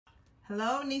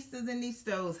Hello, Nistas and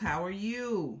Nistos. How are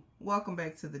you? Welcome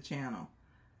back to the channel.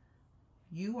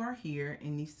 You are here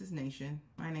in Nista's Nation.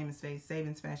 My name is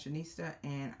SavingsFashionista,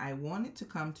 and I wanted to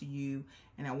come to you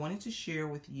and I wanted to share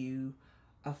with you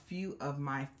a few of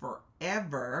my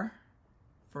forever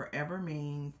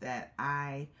means that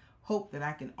I hope that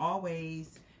I can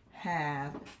always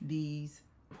have these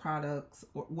products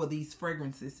or these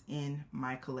fragrances in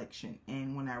my collection.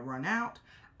 And when I run out,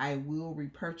 I will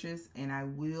repurchase, and I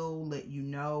will let you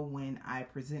know when I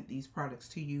present these products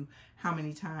to you how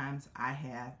many times I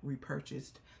have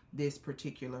repurchased this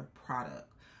particular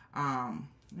product. And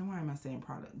why am I saying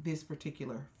product? This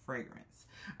particular fragrance.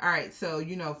 All right, so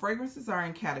you know, fragrances are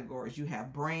in categories. You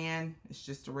have brand, it's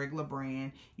just a regular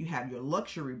brand. You have your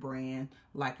luxury brand,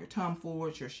 like your Tom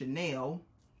Ford, your Chanel,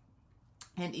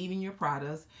 and even your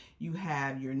Pradas. You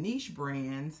have your niche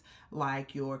brands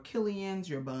like your Kilians,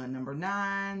 your Bond No.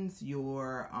 9s,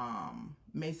 your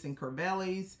Maison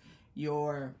Crivellis,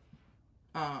 your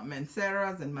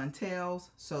Manceras and Montels.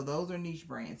 So those are niche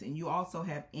brands. And you also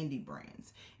have indie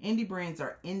brands. Indie brands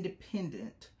are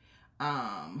independent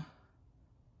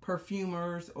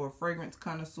perfumers or fragrance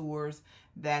connoisseurs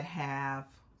that have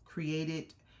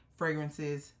created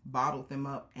fragrances, bottled them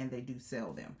up, and they do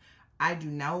sell them. I do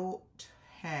not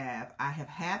I have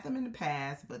had them in the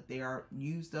past, but they are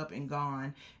used up and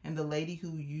gone. And the lady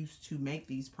who used to make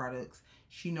these products,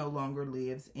 she no longer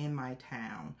lives in my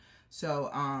town.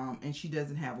 So, and she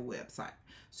doesn't have a website.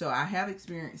 So I have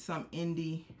experienced some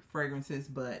indie fragrances,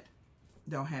 but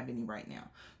don't have any right now.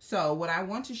 So what I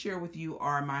want to share with you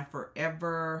are my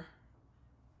forever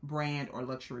brand or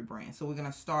luxury brand. So we're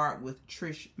going to start with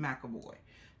Trish McEvoy.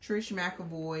 Trish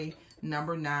McEvoy, No.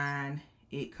 9.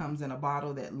 It comes in a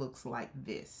bottle that looks like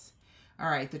this. All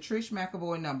right, the Trish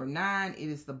McEvoy No. 9. It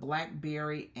is the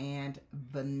Blackberry and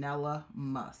Vanilla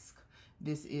Musk.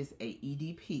 This is a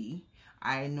EDP.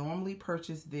 I normally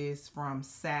purchase this from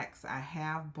Saks. I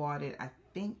have bought it, I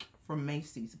think, from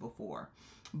Macy's before.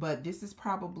 But this is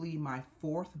probably my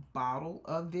 4th bottle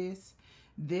of this.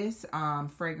 This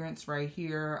fragrance right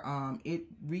here, it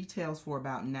retails for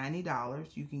about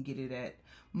 $90. You can get it at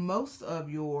most of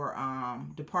your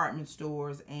department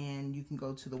stores, and you can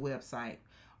go to the website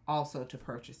also to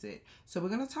purchase it. So we're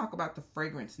going to talk about the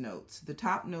fragrance notes. The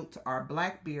top notes are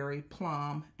blackberry,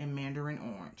 plum, and mandarin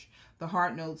orange. The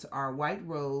heart notes are white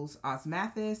rose,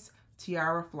 osmanthus,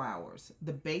 tiara flowers.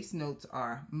 The base notes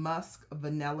are musk,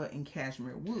 vanilla, and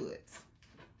cashmere woods.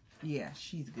 Yeah,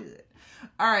 she's good.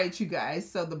 All right, you guys.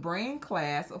 So the brand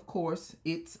class, of course,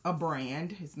 it's a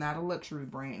brand. It's not a luxury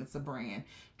brand. It's a brand.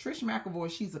 Trish McEvoy,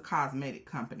 she's a cosmetic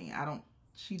company.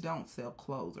 She don't sell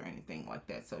clothes or anything like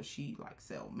that. So she like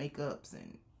sell makeups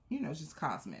and, you know, just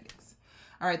cosmetics.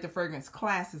 All right, the fragrance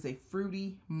class is a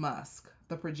fruity musk.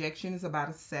 The projection is about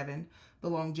a 7. The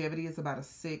longevity is about a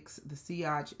 6. The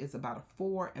sillage is about a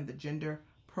 4. And the gender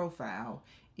profile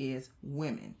is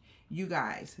women. You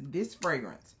guys, this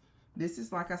fragrance, this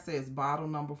is, like I said, it's bottle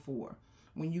number 4.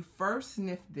 When you first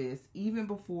sniff this, even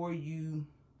before you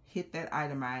hit that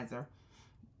atomizer,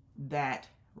 that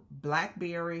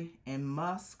blackberry and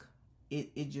musk,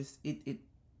 it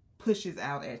pushes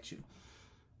out at you.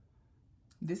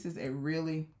 This is a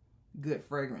really good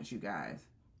fragrance, you guys.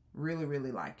 Really,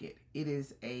 really like it. It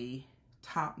is a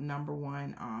top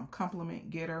 #1 compliment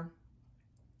getter.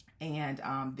 And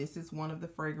this is one of the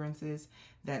fragrances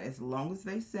that, as long as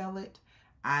they sell it,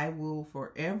 I will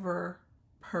forever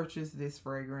purchase this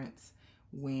fragrance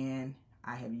when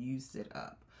I have used it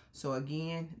up. So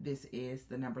again, this is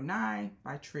the No. 9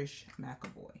 by Trish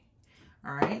McEvoy.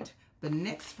 All right. The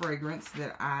next fragrance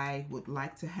that I would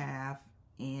like to have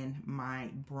in my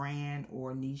brand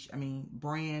or niche,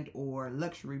 brand or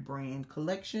luxury brand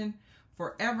collection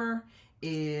forever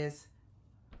is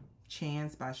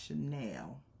Chance by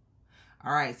Chanel.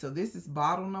 All right, so this is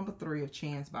bottle number 3 of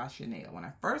Chance by Chanel. When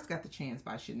I first got the Chance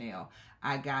by Chanel,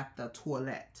 I got the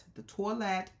Toilette. The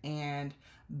Toilette and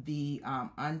the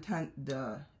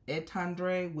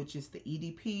Tendre, which is the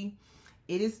EDP.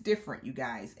 It is different, you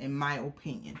guys, in my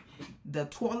opinion. The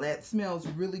Toilette smells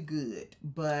really good,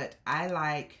 but I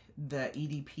like the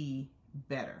EDP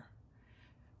better.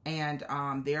 And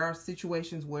there are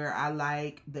situations where I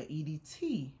like the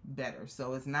EDT better.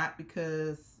 So it's not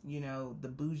because, you know, the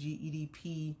bougie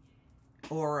EDP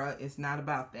aura, it's not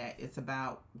about that. It's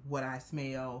about what I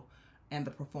smell and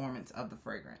the performance of the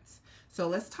fragrance. So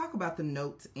let's talk about the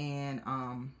notes in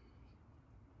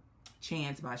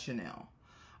Chance by Chanel.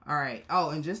 All right.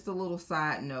 Oh, and just a little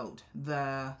side note.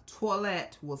 The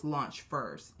Toilette was launched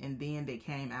first, and then they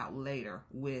came out later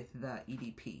with the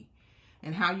EDP.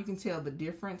 And how you can tell the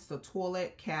difference, the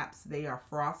Toilette caps, they are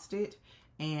frosted,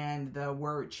 and the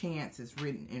word chance is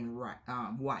written in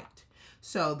white.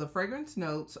 So the fragrance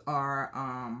notes are,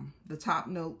 the top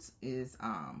notes is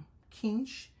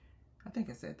quince, I think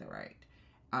I said that right,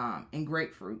 and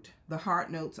grapefruit. The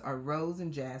heart notes are rose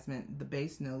and jasmine. The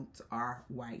base notes are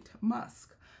white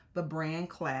musk. The brand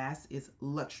class is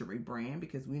luxury brand,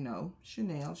 because we know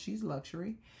Chanel, she's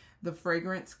luxury. The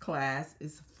fragrance class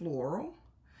is floral,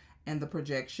 and the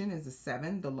projection is a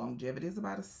 7. The longevity is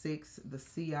about a 6. The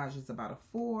sillage is about a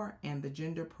 4, and the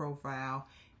gender profile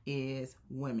is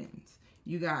women's.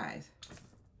 You guys,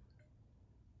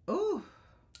 oh,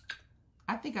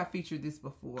 I think I featured this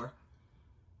before.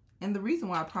 And the reason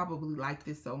why I probably like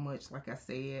this so much, like I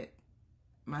said,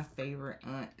 my favorite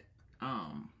aunt,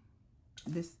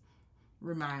 this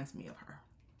reminds me of her.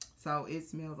 So it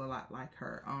smells a lot like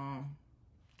her,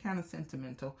 kind of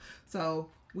sentimental. So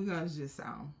we're going to just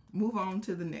move on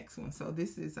to the next one. So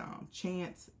this is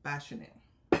Chance by Chanel.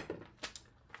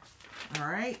 All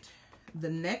right. The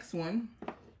next one,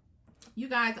 you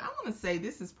guys, I want to say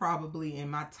this is probably in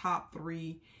my top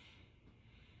 3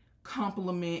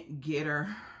 compliment getter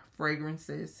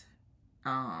fragrances.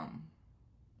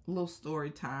 Little story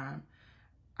time.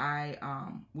 I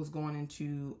was going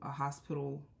into a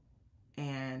hospital,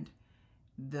 and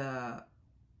the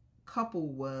couple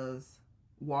was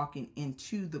walking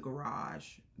into the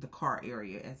garage, the car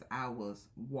area, as I was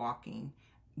walking,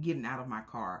 getting out of my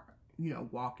car, you know,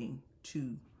 walking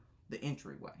to the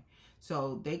entryway.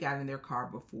 So they got in their car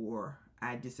before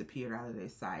I disappeared out of their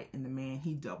sight. And the man,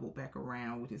 he doubled back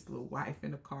around with his little wife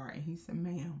in the car, and he said,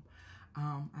 "Ma'am,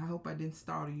 I hope I didn't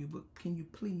startle you, but can you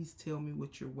please tell me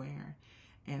what you're wearing?"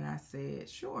 And I said,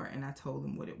 "Sure." And I told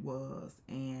him what it was.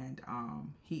 And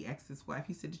he asked his wife,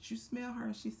 he said, "Did you smell her?"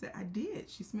 And she said, "I did.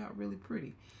 She smelled really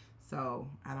pretty." So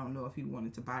I don't know if he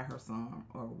wanted to buy her some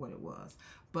or what it was.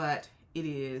 But it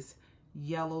is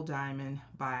Yellow Diamond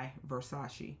by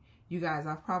Versace. You guys,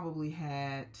 I've probably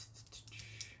had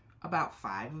about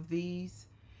 5 of these.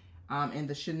 And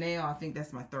the Chanel, I think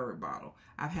that's my 3rd bottle.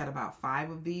 I've had about 5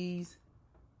 of these.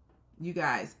 You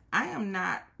guys, I am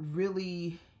not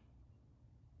really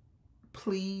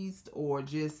pleased or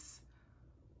just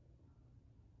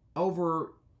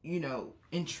over, you know,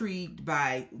 intrigued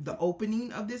by the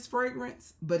opening of this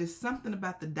fragrance, but it's something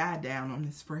about the die down on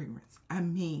this fragrance. I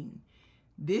mean,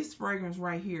 this fragrance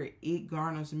right here, it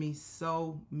garners me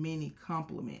so many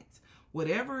compliments.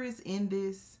 Whatever is in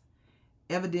this,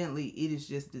 evidently it is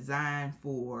just designed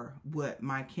for what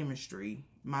my chemistry,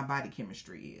 my body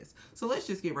chemistry is. So let's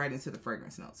just get right into the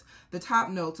fragrance notes. The top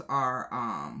notes are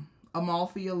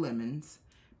Amalfi lemons,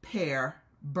 pear,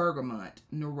 bergamot,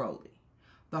 neroli.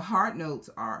 The heart notes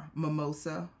are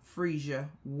mimosa, freesia,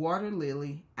 water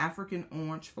lily, African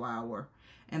orange flower,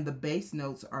 and the base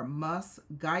notes are musk,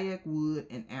 gaiac wood,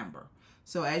 and amber.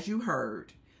 So as you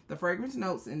heard, the fragrance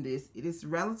notes in this, it is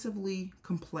relatively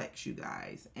complex, you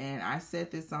guys. And I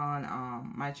said this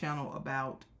on my channel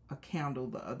about a candle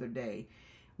the other day.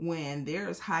 When there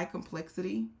is high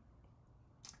complexity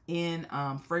in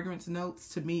fragrance notes,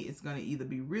 to me, it's going to either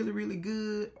be really, really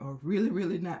good or really,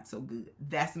 really not so good.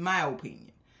 That's my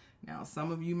opinion. Now,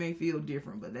 some of you may feel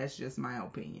different, but that's just my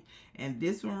opinion. And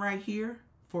this one right here,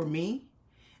 for me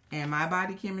and my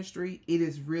body chemistry, it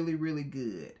is really, really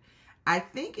good. I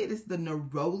think it is the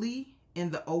neroli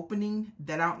in the opening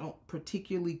that I don't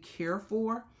particularly care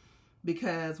for,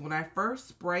 because when I first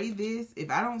spray this,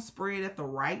 if I don't spray it at the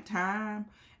right time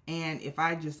and if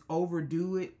I just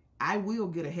overdo it, I will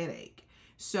get a headache.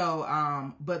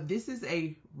 So, but this is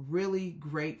a really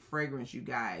great fragrance, you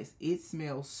guys. It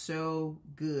smells so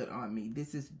good on me.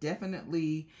 This is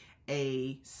definitely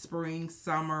a spring,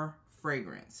 summer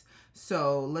fragrance.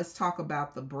 So let's talk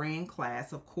about the brand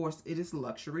class. Of course, it is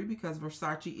luxury because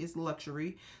Versace is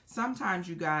luxury. Sometimes,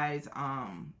 you guys,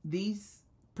 these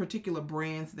particular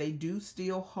brands, they do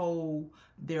still hold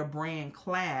their brand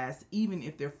class even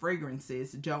if their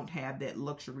fragrances don't have that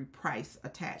luxury price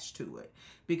attached to it,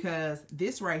 because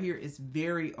this right here is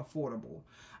very affordable.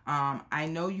 I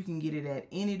know you can get it at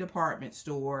any department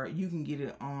store. You can get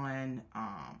it on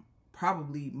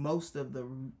probably most of the,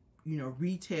 you know,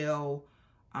 retail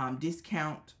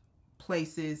discount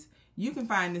places. You can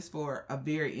find this for a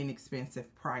very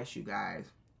inexpensive price, you guys.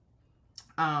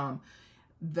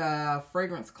 The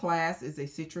fragrance class is a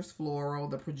citrus floral.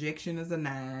 The projection is a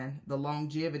 9. The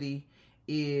longevity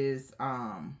is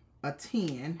a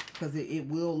 10 because it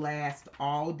will last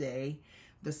all day.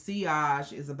 The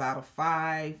sillage is about a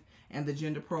 5, and the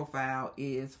gender profile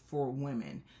is for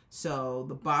women. So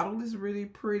the bottle is really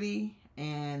pretty,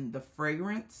 and the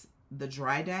fragrance, the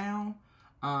dry down,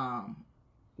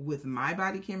 with my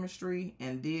body chemistry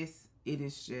and this, it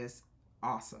is just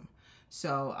awesome.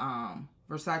 So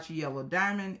Versace Yellow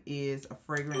Diamond is a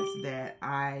fragrance that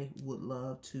I would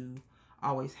love to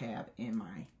always have in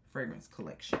my fragrance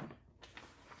collection.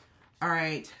 All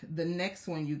right, the next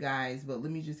one, you guys, but let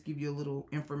me just give you a little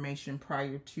information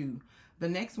prior to. The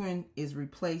next one is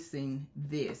replacing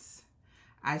this.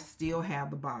 I still have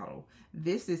the bottle.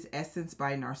 This is Essence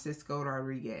by Narciso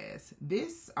Rodriquez.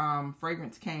 This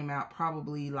fragrance came out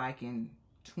probably like in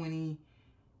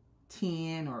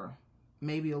 2010 or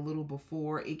maybe a little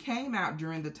before. It came out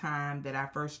during the time that I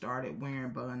first started wearing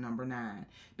Bun No. 9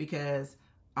 because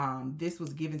this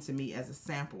was given to me as a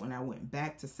sample, and I went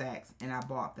back to Saks and I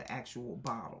bought the actual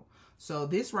bottle. So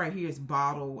this right here is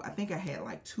bottle. I think I had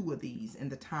like 2 of these in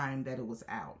the time that it was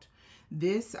out.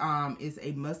 This is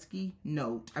a musky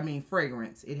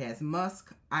fragrance. It has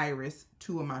musk, iris,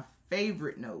 2 of my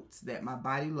favorite notes that my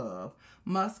body love,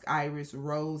 musk, iris,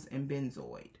 rose, and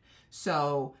benzoid.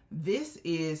 So this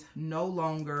is no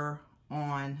longer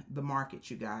on the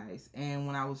market, you guys. And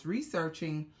when I was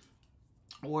researching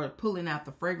or pulling out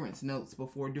the fragrance notes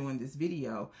before doing this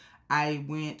video, I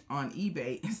went on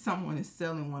eBay and someone is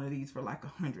selling one of these for like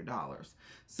 $100.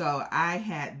 So I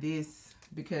had this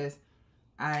because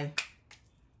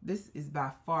this is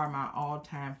by far my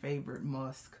all-time favorite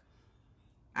musk.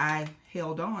 I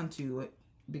held on to it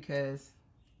because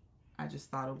I just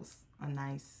thought it was a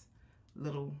nice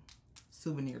little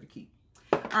souvenir to keep.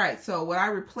 All right, so what I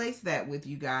replaced that with,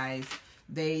 you guys,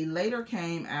 they later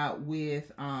came out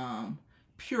with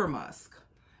Pure Musk.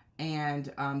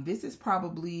 And this is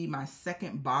probably my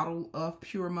second bottle of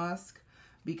Pure Musk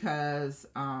because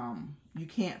you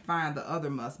can't find the other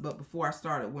musk. But before I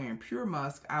started wearing Pure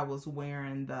Musk, I was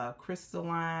wearing the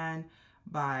Crystalline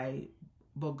by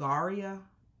Bvlgari,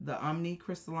 the Omnia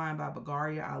Crystalline by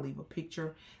Bvlgari. I'll leave a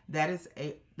picture. That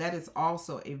is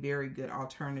also a very good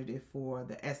alternative for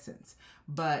the Essence.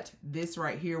 But this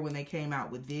right here, when they came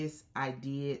out with this, I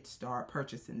did start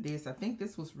purchasing this. I think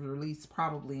this was released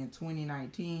probably in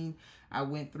 2019. I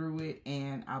went through it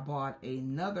and I bought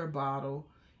another bottle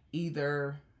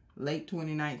either late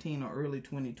 2019 or early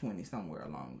 2020, somewhere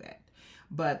along that.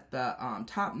 But the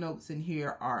top notes in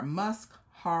here are musk,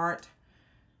 heart.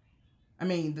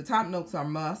 The top notes are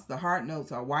musk, the heart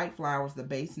notes are white flowers, the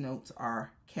base notes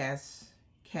are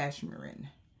cashmere.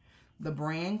 The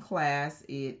brand class,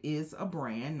 it is a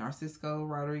brand. Narciso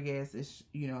Rodriquez is,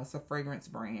 it's a fragrance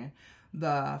brand.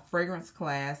 The fragrance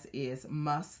class is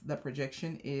musk. The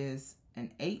projection is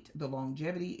an 8. The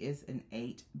longevity is an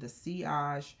 8. The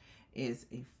sillage is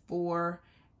a 4.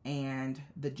 And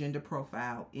the gender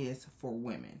profile is for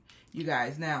women. You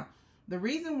guys, now, the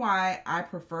reason why I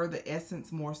prefer the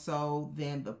Essence more so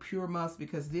than the Pure Musk,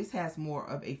 because this has more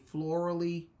of a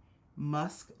florally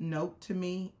musk note to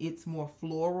me. It's more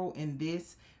floral in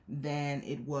this than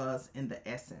it was in the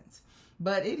Essence.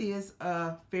 But it is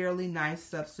a fairly nice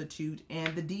substitute,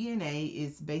 and the DNA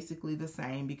is basically the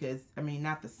same because,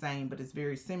 not the same, but it's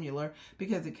very similar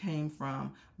because it came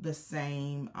from the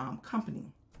same company.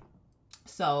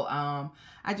 So I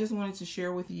just wanted to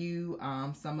share with you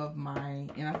some of my,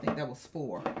 and I think that was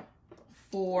four,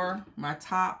 my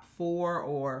top 4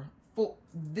 or 4.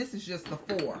 This is just the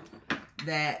 4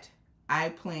 that I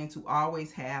plan to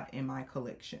always have in my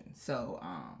collection. So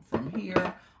from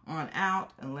here on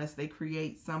out, unless they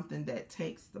create something that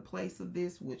takes the place of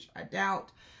this, which I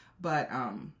doubt, but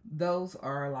those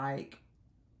are like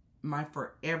my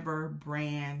forever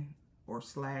brand or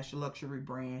 / luxury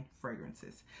brand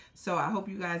fragrances. So I hope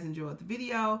you guys enjoyed the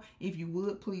video. If you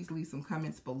would, please leave some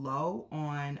comments below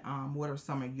on what are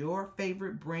some of your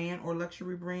favorite brand or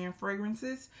luxury brand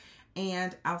fragrances.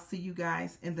 And I'll see you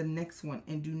guys in the next one.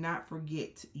 And do not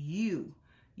forget, you,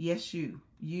 yes,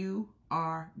 you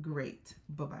are great.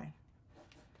 Bye-bye.